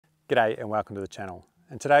G'day and welcome to the channel.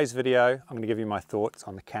 In today's video, I'm going to give you my thoughts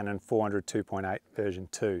on the Canon 400 2.8 version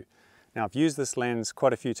 2. Now I've used this lens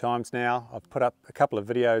quite a few times now. I've put up a couple of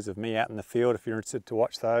videos of me out in the field if you're interested to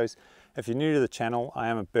watch those. If you're new to the channel, I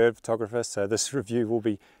am a bird photographer, so this review will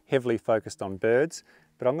be heavily focused on birds.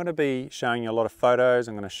 But I'm going to be showing you a lot of photos.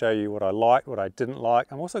 I'm going to show you what I liked, what I didn't like.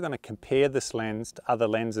 I'm also going to compare this lens to other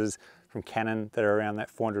lenses from Canon that are around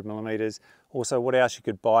that 400mm. Also what else you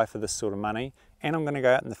could buy for this sort of money. And I'm going to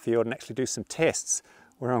go out in the field and actually do some tests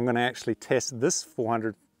where I'm going to actually test this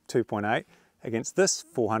 400 2.8 against this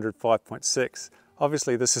 400 5.6.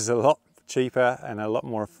 Obviously this is a lot cheaper and a lot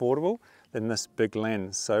more affordable than this big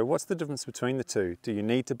lens. So what's the difference between the two? Do you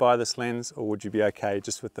need to buy this lens or would you be okay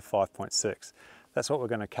just with the 5.6? That's what we're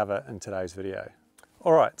going to cover in today's video.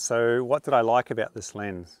 Alright, so what did I like about this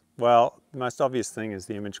lens? Well, the most obvious thing is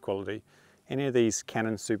the image quality. Any of these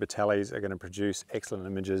Canon Super Teles are going to produce excellent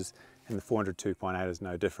images, and the 400 2.8 is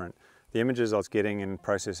no different. The images I was getting in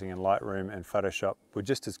processing in Lightroom and Photoshop were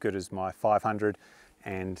just as good as my 500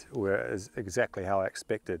 and were exactly how I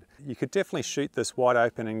expected. You could definitely shoot this wide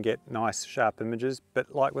open and get nice sharp images,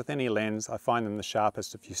 but like with any lens, I find them the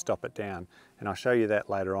sharpest if you stop it down, and I'll show you that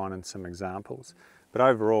later on in some examples. But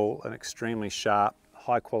overall, an extremely sharp,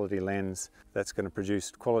 high quality lens that's going to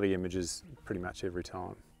produce quality images pretty much every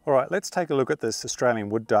time. Alright, let's take a look at this Australian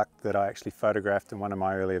wood duck that I actually photographed in one of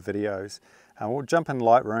my earlier videos. We'll jump in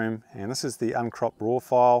Lightroom, and this is the uncropped raw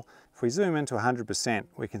file. If we zoom into 100%,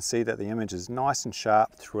 we can see that the image is nice and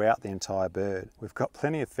sharp throughout the entire bird. We've got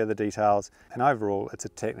plenty of feather details, and overall it's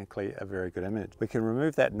technically a very good image. We can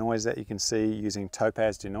remove that noise that you can see using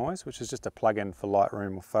Topaz Denoise, which is just a plugin for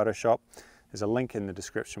Lightroom or Photoshop. There's a link in the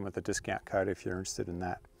description with a discount code if you're interested in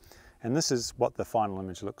that. And this is what the final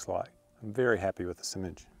image looks like. I'm very happy with this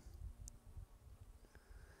image.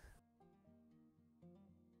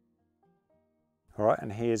 Alright,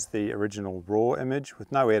 and here's the original raw image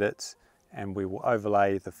with no edits, and we will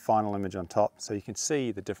overlay the final image on top so you can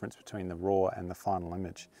see the difference between the raw and the final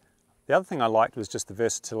image. The other thing I liked was just the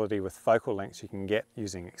versatility with focal lengths you can get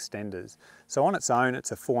using extenders. So on its own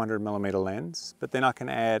it's a 400mm lens, but then I can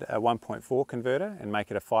add a 1.4 converter and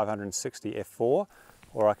make it a 560 f4,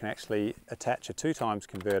 or I can actually attach a 2x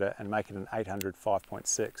converter and make it an 800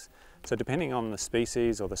 5.6. So depending on the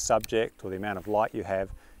species or the subject or the amount of light you have,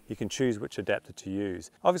 you can choose which adapter to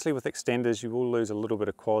use. Obviously with extenders you will lose a little bit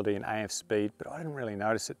of quality and AF speed, but I didn't really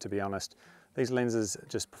notice it, to be honest. These lenses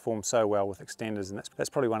just perform so well with extenders, and that's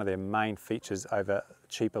probably one of their main features over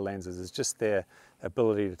cheaper lenses, is just their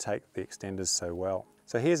ability to take the extenders so well.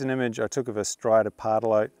 So here's an image I took of a striated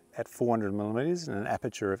pardalote at 400mm and an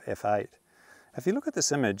aperture of f8. If you look at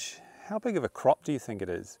this image, how big of a crop do you think it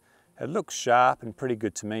is? It looks sharp and pretty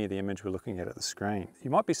good to me, the image we're looking at the screen. You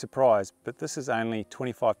might be surprised, but this is only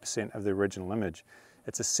 25% of the original image.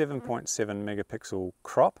 It's a 7.7 megapixel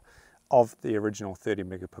crop of the original 30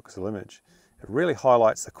 megapixel image. It really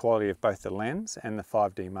highlights the quality of both the lens and the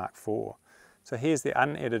 5D Mark IV. So here's the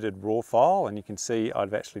unedited raw file, and you can see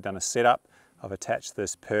I've actually done a setup. I've attached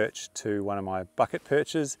this perch to one of my bucket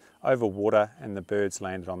perches over water, and the birds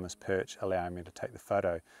landed on this perch, allowing me to take the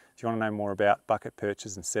photo. If you want to know more about bucket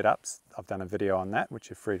perches and setups, I've done a video on that,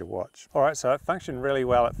 which you're free to watch. Alright, so it functioned really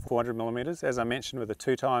well at 400mm. As I mentioned, with the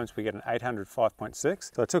 2x we get an 800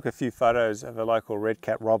 5.6. So I took a few photos of a local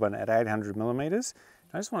red-capped robin at 800mm.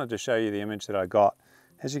 I just wanted to show you the image that I got.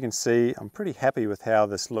 As you can see, I'm pretty happy with how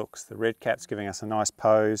this looks. The red cap's giving us a nice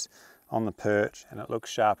pose on the perch, and it looks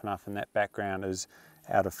sharp enough, and that background is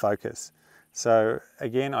out of focus. So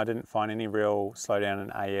again, I didn't find any real slowdown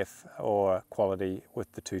in AF or quality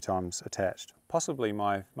with the 2x attached. Possibly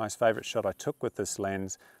my most favourite shot I took with this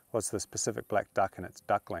lens was this Pacific black duck and its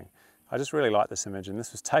duckling. I just really like this image, and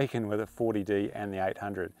this was taken with a 40D and the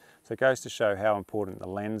 800. So it goes to show how important the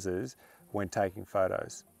lens is when taking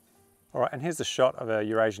photos. Alright, and here's the shot of a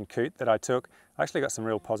Eurasian coot that I took. I actually got some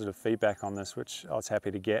real positive feedback on this, which I was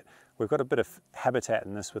happy to get. We've got a bit of habitat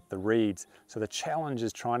in this with the reeds, so the challenge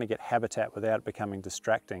is trying to get habitat without it becoming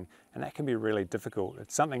distracting, and that can be really difficult.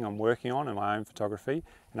 It's something I'm working on in my own photography,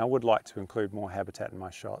 and I would like to include more habitat in my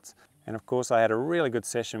shots. And of course I had a really good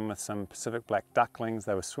session with some Pacific black ducklings.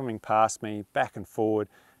 They were swimming past me, back and forward,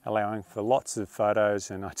 allowing for lots of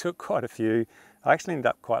photos, and I took quite a few. I actually ended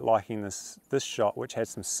up quite liking this shot, which had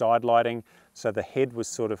some side lighting, so the head was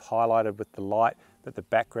sort of highlighted with the light, but the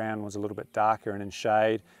background was a little bit darker and in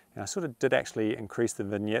shade. And I sort of did actually increase the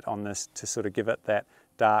vignette on this to sort of give it that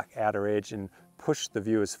dark outer edge and push the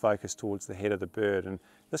viewer's focus towards the head of the bird. And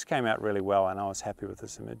this came out really well, and I was happy with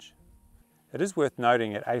this image. It is worth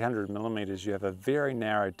noting at 800mm you have a very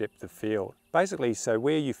narrow depth of field. Basically, so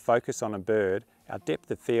where you focus on a bird, Our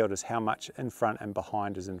depth of field is how much in front and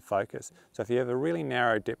behind is in focus. So if you have a really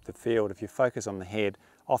narrow depth of field, if you focus on the head,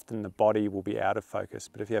 often the body will be out of focus.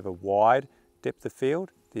 But if you have a wide depth of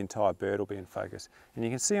field, the entire bird will be in focus. And you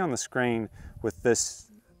can see on the screen with this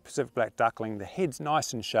Pacific Black Duckling, the head's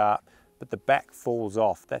nice and sharp, but the back falls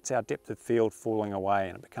off. That's our depth of field falling away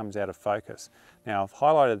and it becomes out of focus. Now I've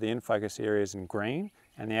highlighted the in focus areas in green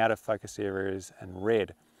and the out of focus areas in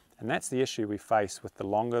red. And that's the issue we face with the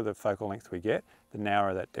longer the focal length we get, the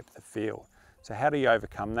narrower that depth of field. So how do you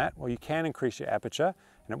overcome that? Well, you can increase your aperture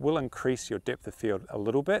and it will increase your depth of field a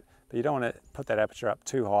little bit, but you don't want to put that aperture up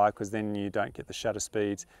too high because then you don't get the shutter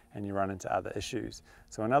speeds and you run into other issues.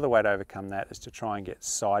 So another way to overcome that is to try and get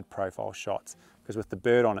side profile shots, because with the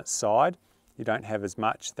bird on its side, you don't have as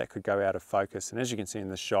much that could go out of focus. And as you can see in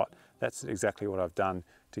this shot, that's exactly what I've done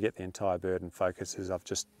to get the entire bird in focus, is I've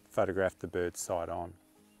just photographed the bird side on.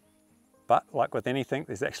 But like with anything,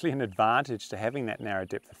 there's actually an advantage to having that narrow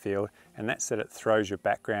depth of field, and that's that it throws your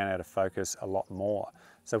background out of focus a lot more.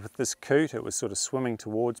 So with this coot, it was sort of swimming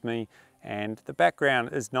towards me, and the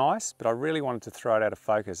background is nice, but I really wanted to throw it out of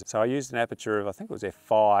focus. So I used an aperture of, I think it was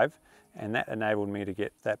f5, and that enabled me to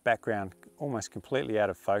get that background almost completely out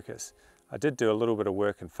of focus. I did do a little bit of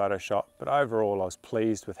work in Photoshop, but overall I was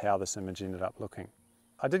pleased with how this image ended up looking.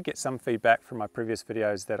 I did get some feedback from my previous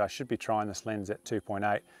videos that I should be trying this lens at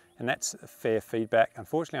 2.8, and that's fair feedback.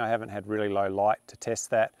 Unfortunately, I haven't had really low light to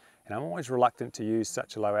test that, and I'm always reluctant to use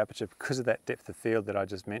such a low aperture because of that depth of field that I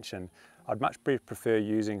just mentioned. I'd much prefer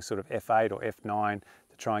using sort of f8 or f9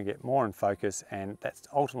 to try and get more in focus, and that's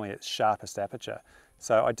ultimately its sharpest aperture.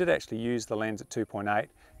 So I did actually use the lens at 2.8,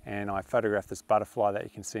 and I photographed this butterfly that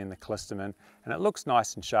you can see in the Clisterman, and it looks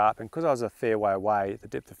nice and sharp, and because I was a fair way away, the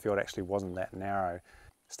depth of field actually wasn't that narrow.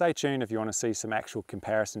 Stay tuned if you want to see some actual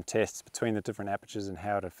comparison tests between the different apertures and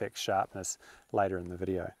how it affects sharpness later in the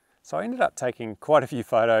video. So I ended up taking quite a few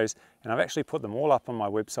photos, and I've actually put them all up on my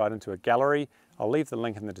website into a gallery. I'll leave the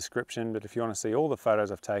link in the description, but if you want to see all the photos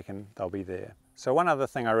I've taken, they'll be there. So one other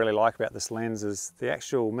thing I really like about this lens is the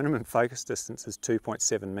actual minimum focus distance is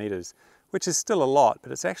 2.7 meters, which is still a lot,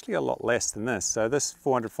 but it's actually a lot less than this. So this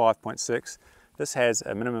 405.6, this has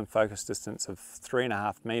a minimum focus distance of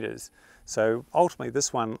 3.5 meters. So ultimately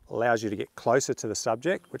this one allows you to get closer to the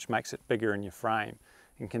subject, which makes it bigger in your frame.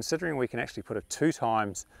 And considering we can actually put it 2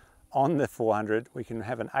 times on the 400, we can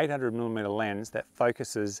have an 800mm lens that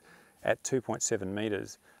focuses at 2.7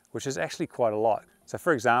 meters, which is actually quite a lot. So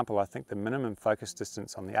for example, I think the minimum focus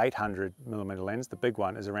distance on the 800mm lens, the big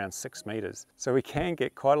one, is around 6 meters. So we can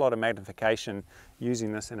get quite a lot of magnification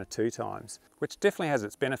using this in a 2 times, which definitely has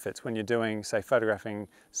its benefits when you're doing, say, photographing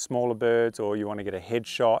smaller birds, or you want to get a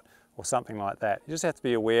headshot or something like that. You just have to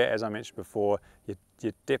be aware, as I mentioned before,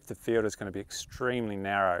 your depth of field is going to be extremely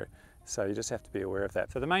narrow. So you just have to be aware of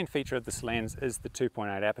that. So the main feature of this lens is the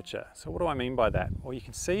 2.8 aperture. So what do I mean by that? Well, you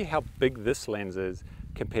can see how big this lens is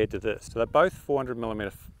compared to this. So they're both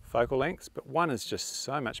 400mm focal lengths, but one is just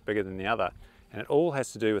so much bigger than the other. And it all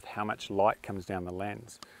has to do with how much light comes down the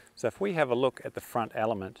lens. So if we have a look at the front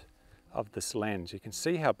element of this lens, you can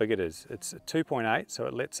see how big it is. It's a 2.8, so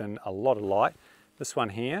it lets in a lot of light. This one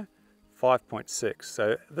here, 5.6.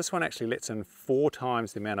 So this one actually lets in 4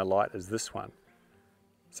 times the amount of light as this one.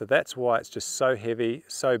 So that's why it's just so heavy,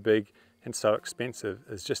 so big, and so expensive,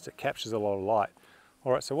 is just it captures a lot of light.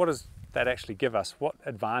 All right, so what does that actually give us? What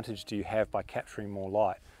advantage do you have by capturing more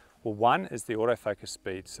light? Well, one is the autofocus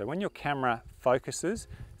speed. So when your camera focuses,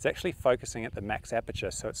 it's actually focusing at the max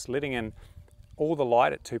aperture. So it's letting in all the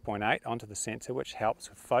light at 2.8 onto the sensor, which helps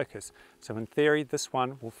with focus. So in theory, this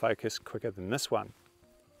one will focus quicker than this one.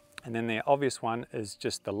 And then the obvious one is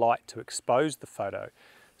just the light to expose the photo.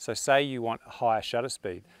 So say you want a higher shutter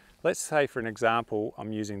speed. Let's say, for an example,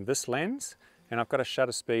 I'm using this lens and I've got a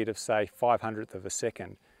shutter speed of, say, 500th of a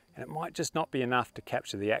second, and it might just not be enough to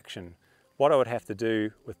capture the action. What I would have to do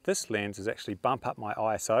with this lens is actually bump up my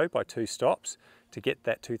ISO by 2 stops to get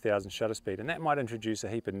that 2000 shutter speed, and that might introduce a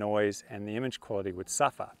heap of noise and the image quality would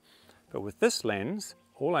suffer. But with this lens,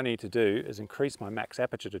 all I need to do is increase my max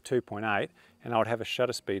aperture to 2.8 and I would have a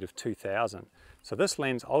shutter speed of 2000. So this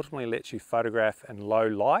lens ultimately lets you photograph in low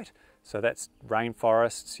light, so that's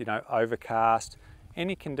rainforests, overcast,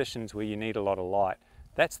 any conditions where you need a lot of light.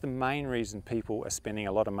 That's the main reason people are spending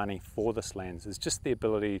a lot of money for this lens, is just the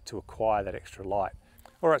ability to acquire that extra light.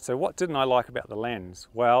 All right, so what didn't I like about the lens?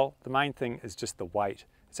 Well, the main thing is just the weight.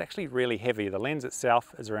 It's actually really heavy. The lens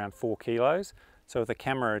itself is around 4 kilos. So with the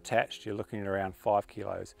camera attached, you're looking at around 5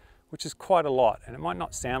 kilos, which is quite a lot. And it might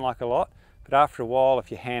not sound like a lot, but after a while,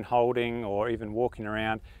 if you're hand holding or even walking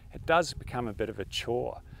around, it does become a bit of a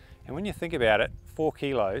chore. And when you think about it, 4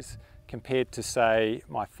 kilos compared to say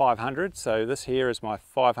my 500. So this here is my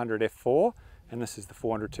 500 f4 and this is the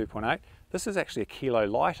 400 2.8. This is actually a kilo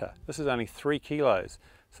lighter. This is only 3 kilos.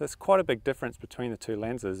 So it's quite a big difference between the two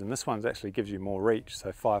lenses, and this one actually gives you more reach,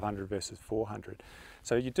 so 500 versus 400.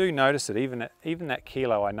 So you do notice it, even that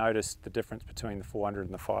kilo, I noticed the difference between the 400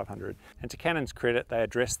 and the 500. And to Canon's credit, they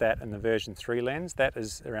addressed that in the version 3 lens. That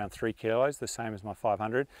is around 3 kilos, the same as my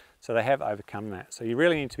 500. So they have overcome that. So you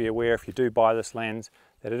really need to be aware if you do buy this lens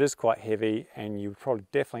that it is quite heavy, and you probably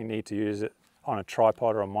definitely need to use it on a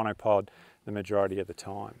tripod or a monopod the majority of the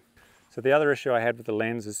time. So the other issue I had with the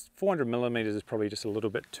lens is 400mm is probably just a little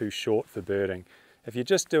bit too short for birding. If you're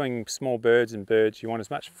just doing small birds and birds, you want as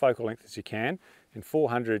much focal length as you can, and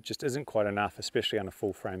 400 just isn't quite enough, especially on a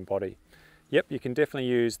full frame body. Yep, you can definitely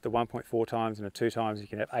use the 1.4 times and a 2 times, you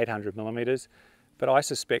can have 800mm, but I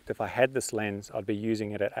suspect if I had this lens, I'd be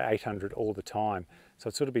using it at 800 all the time. So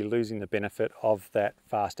I'd sort of be losing the benefit of that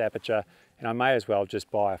fast aperture, and I may as well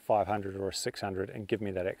just buy a 500 or a 600 and give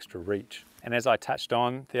me that extra reach. And as I touched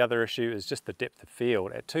on, the other issue is just the depth of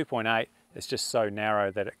field. At 2.8, it's just so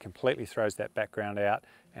narrow that it completely throws that background out,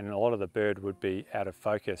 and a lot of the bird would be out of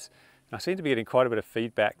focus. And I seem to be getting quite a bit of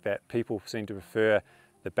feedback that people seem to prefer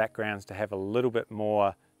the backgrounds to have a little bit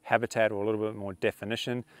more habitat or a little bit more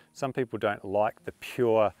definition. Some people don't like the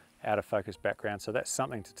pure out of focus background, so that's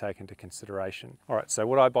something to take into consideration. All right, so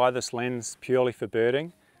would I buy this lens purely for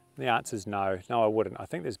birding? The answer is no. No, I wouldn't. I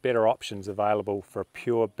think there's better options available for a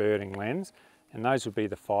pure birding lens, and those would be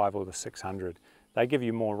the 5 or the 600. They give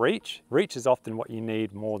you more reach. Reach is often what you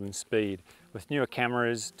need more than speed. With newer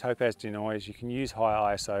cameras, Topaz Denoise, you can use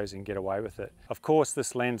higher ISOs and get away with it. Of course,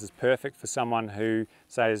 this lens is perfect for someone who,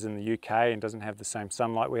 say, is in the UK and doesn't have the same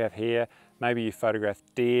sunlight we have here. Maybe you photograph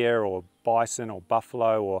deer or bison or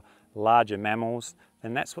buffalo or larger mammals,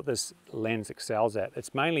 and that's what this lens excels at.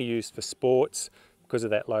 It's mainly used for sports because of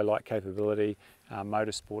that low light capability,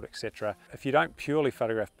 motorsport, etc. If you don't purely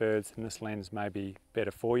photograph birds, then this lens may be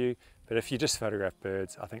better for you. But if you just photograph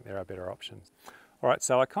birds, I think there are better options. All right,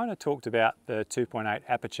 so I kind of talked about the 2.8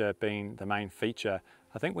 aperture being the main feature.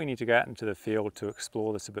 I think we need to go out into the field to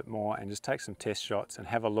explore this a bit more and just take some test shots and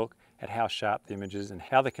have a look at how sharp the image is and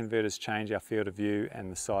how the converters change our field of view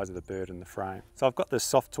and the size of the bird in the frame. So I've got this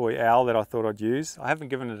soft toy owl that I thought I'd use. I haven't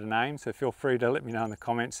given it a name, so feel free to let me know in the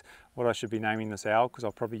comments what I should be naming this owl, because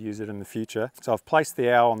I'll probably use it in the future. So I've placed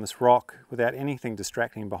the owl on this rock without anything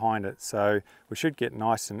distracting behind it, so we should get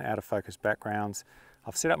nice and out of focus backgrounds.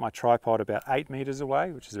 I've set up my tripod about 8 meters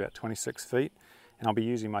away, which is about 26 feet, and I'll be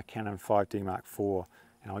using my Canon 5D Mark IV,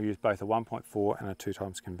 and I'll use both a 1.4 and a 2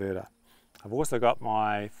 times converter. I've also got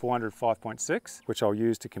my 400 5.6, which I'll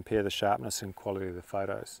use to compare the sharpness and quality of the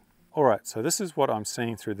photos. Alright, so this is what I'm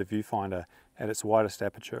seeing through the viewfinder at its widest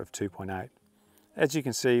aperture of 2.8. As you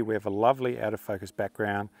can see, we have a lovely out of focus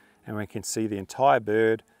background, and we can see the entire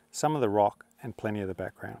bird, some of the rock, and plenty of the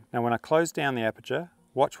background. Now when I close down the aperture,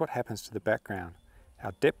 watch what happens to the background.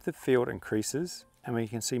 Our depth of field increases, and we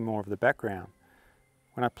can see more of the background.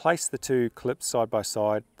 When I place the two clips side by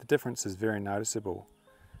side, the difference is very noticeable.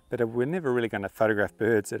 But we're never really going to photograph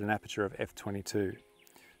birds at an aperture of f22.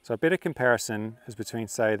 So a better comparison is between,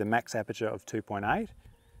 say, the max aperture of 2.8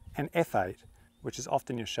 and f8, which is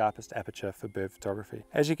often your sharpest aperture for bird photography.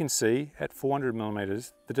 As you can see, at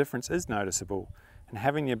 400mm, the difference is noticeable, and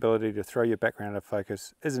having the ability to throw your background out of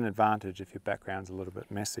focus is an advantage if your background's a little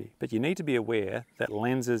bit messy. But you need to be aware that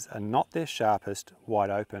lenses are not their sharpest wide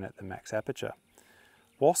open at the max aperture.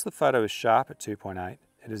 Whilst the photo is sharp at 2.8,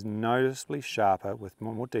 it is noticeably sharper with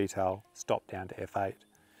more detail stopped down to f8.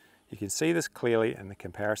 You can see this clearly in the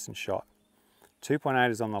comparison shot.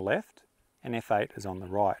 2.8 is on the left and f8 is on the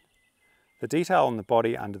right. The detail on the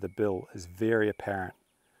body under the bill is very apparent.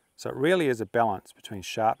 So it really is a balance between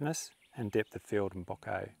sharpness and depth of field in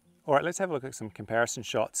bokeh. All right, let's have a look at some comparison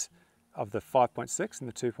shots of the 5.6 and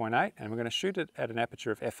the 2.8, and we're going to shoot it at an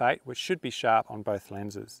aperture of f8, which should be sharp on both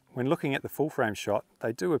lenses. When looking at the full frame shot,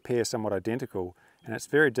 they do appear somewhat identical, and it's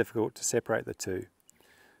very difficult to separate the two.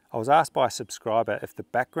 I was asked by a subscriber if the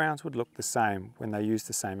backgrounds would look the same when they use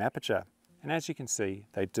the same aperture, and as you can see,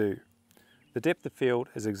 they do. The depth of field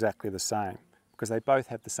is exactly the same, because they both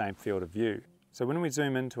have the same field of view. So when we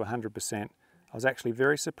zoom in to 100%, I was actually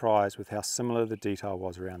very surprised with how similar the detail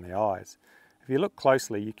was around the eyes. If you look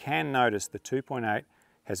closely, you can notice the 2.8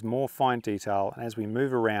 has more fine detail, and as we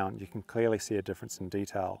move around, you can clearly see a difference in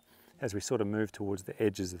detail as we sort of move towards the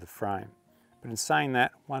edges of the frame. But in saying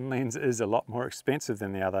that, one lens is a lot more expensive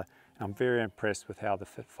than the other, and I'm very impressed with how the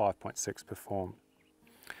 5.6 performed.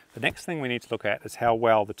 The next thing we need to look at is how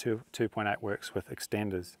well the 2.8 works with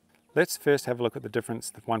extenders. Let's first have a look at the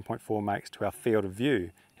difference the 1.4 makes to our field of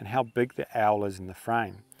view and how big the owl is in the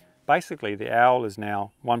frame. Basically, the owl is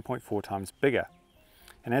now 1.4 times bigger.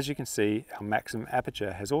 And as you can see, our maximum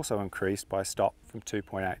aperture has also increased by a stop from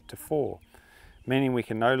 2.8 to 4, meaning we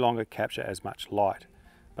can no longer capture as much light.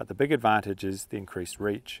 But the big advantage is the increased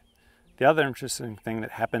reach. The other interesting thing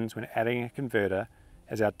that happens when adding a converter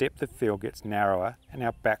is our depth of field gets narrower and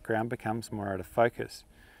our background becomes more out of focus.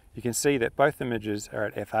 You can see that both images are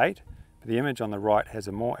at f8, but the image on the right has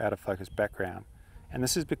a more out of focus background. And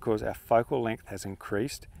this is because our focal length has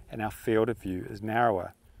increased and our field of view is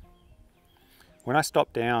narrower. When I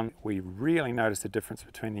stop down, we really notice the difference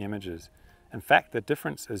between the images. In fact, the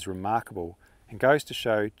difference is remarkable and goes to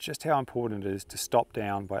show just how important it is to stop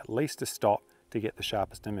down by at least a stop to get the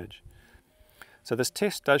sharpest image. So this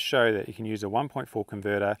test does show that you can use a 1.4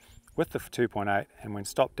 converter with the 2.8, and when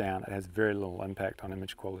stopped down, it has very little impact on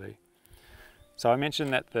image quality. So I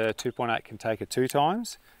mentioned that the 2.8 can take a 2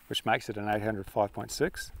 times, which makes it an 800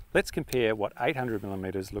 5.6. Let's compare what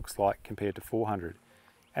 800mm looks like compared to 400.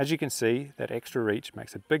 As you can see, that extra reach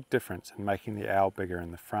makes a big difference in making the owl bigger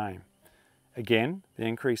in the frame. Again, the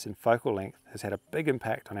increase in focal length has had a big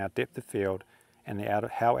impact on our depth of field and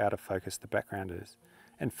how out of focus the background is.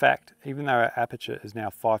 In fact, even though our aperture is now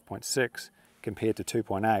 5.6 compared to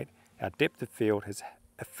 2.8, our depth of field has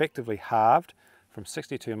effectively halved from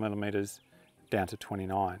 62mm down to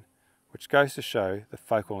 29, which goes to show the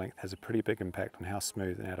focal length has a pretty big impact on how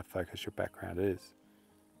smooth and out of focus your background is.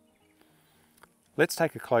 Let's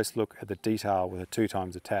take a close look at the detail with a 2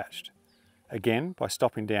 times attached. Again, by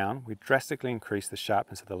stopping down, we drastically increase the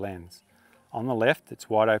sharpness of the lens. On the left, it's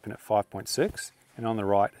wide open at 5.6, and on the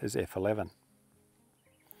right is f11.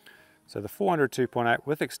 So the 400 2.8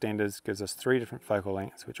 with extenders gives us 3 different focal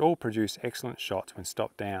lengths, which all produce excellent shots when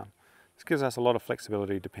stopped down. This gives us a lot of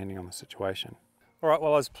flexibility depending on the situation. Alright,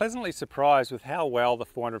 well I was pleasantly surprised with how well the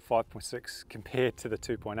 400 5.6 compared to the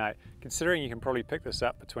 2.8, considering you can probably pick this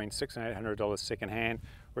up between $600 and $800 second hand,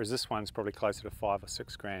 whereas this one's probably closer to 5 or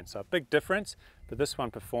 6 grand. So a big difference, but this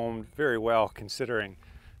one performed very well considering.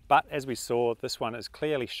 But as we saw, this one is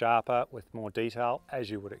clearly sharper with more detail,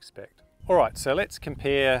 as you would expect. Alright, so let's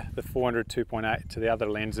compare the 400 2.8 to the other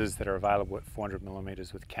lenses that are available at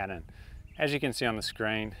 400mm with Canon. As you can see on the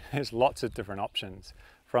screen, there's lots of different options,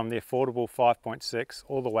 from the affordable 5.6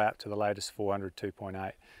 all the way up to the latest 400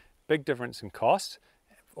 2.8. Big difference in cost,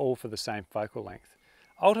 all for the same focal length.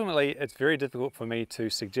 Ultimately, it's very difficult for me to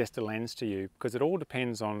suggest a lens to you because it all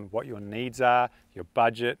depends on what your needs are, your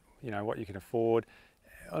budget, what you can afford,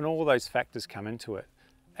 and all those factors come into it.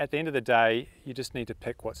 At the end of the day, you just need to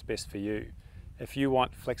pick what's best for you. If you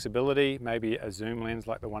want flexibility, maybe a zoom lens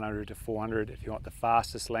like the 100 to 400. If you want the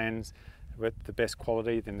fastest lens with the best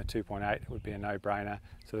quality, then the 2.8 would be a no-brainer.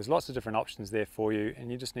 So there's lots of different options there for you, and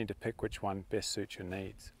you just need to pick which one best suits your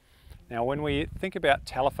needs. Now, when we think about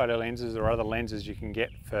telephoto lenses or other lenses you can get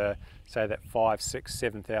for, say, that $5,000,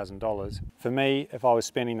 $6,000, $7,000, for me, if I was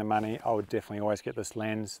spending the money, I would definitely always get this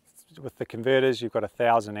lens. With the converters, you've got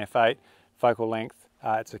 1000 f8 focal length.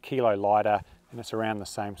 It's a kilo lighter, and it's around the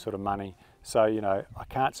same sort of money. So, I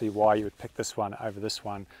can't see why you would pick this one over this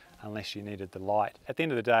one unless you needed the light. At the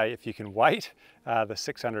end of the day, if you can wait, the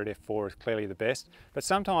 600 f4 is clearly the best, but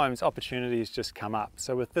sometimes opportunities just come up.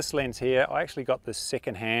 So with this lens here, I actually got this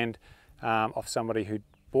second hand off somebody who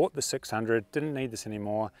bought the 600, didn't need this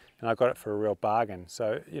anymore, and I got it for a real bargain.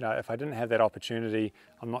 So, if I didn't have that opportunity,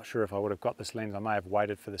 I'm not sure if I would have got this lens. I may have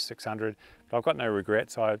waited for the 600, but I've got no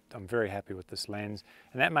regrets. I'm very happy with this lens,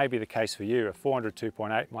 and that may be the case for you. A 400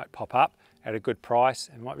 2.8 might pop up at a good price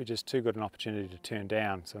and might be just too good an opportunity to turn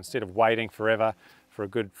down. So instead of waiting forever for a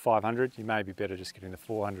good 500, you may be better just getting the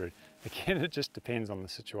 400. Again, it just depends on the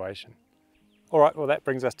situation. All right, well that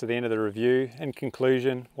brings us to the end of the review. In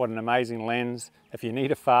conclusion, what an amazing lens. If you need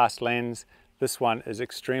a fast lens, this one is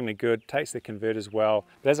extremely good, takes the converters well.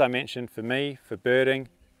 But as I mentioned, for me, for birding,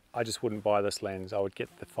 I just wouldn't buy this lens. I would get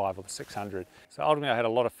the 500 or the 600. So ultimately I had a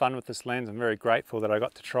lot of fun with this lens. I'm very grateful that I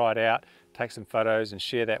got to try it out, take some photos and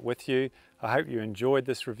share that with you. I hope you enjoyed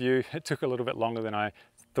this review. It took a little bit longer than I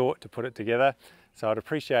thought to put it together. So I'd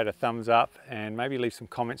appreciate a thumbs up and maybe leave some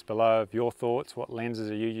comments below of your thoughts. What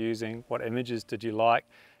lenses are you using? What images did you like?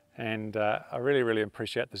 And I really, really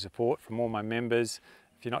appreciate the support from all my members.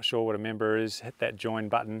 If you're not sure what a member is, hit that join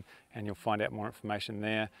button and you'll find out more information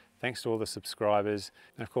there. Thanks to all the subscribers.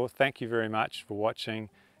 And of course, thank you very much for watching.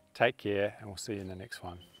 Take care and we'll see you in the next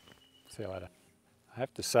one. See you later. I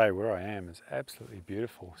have to say where I am is absolutely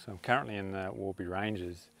beautiful. So I'm currently in the Warby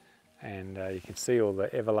Ranges. And you can see all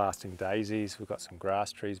the everlasting daisies. We've got some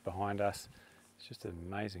grass trees behind us. It's just an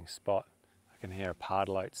amazing spot. I can hear a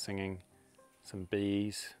pardalote singing, some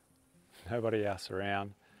bees, nobody else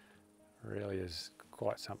around. It really is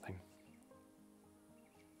quite something.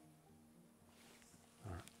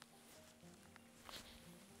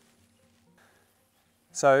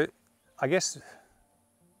 So I guess,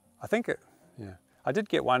 I think it, yeah, I did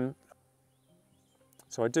get one.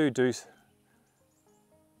 So I do,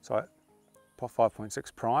 so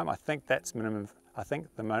 5.6 prime, I think that's minimum, I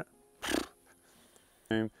think the,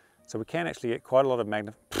 so we can actually get quite a lot of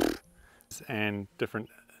and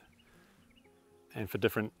for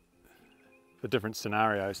different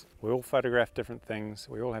scenarios. We all photograph different things,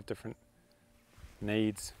 we all have different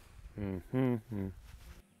needs.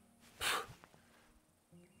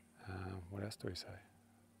 What else do we say?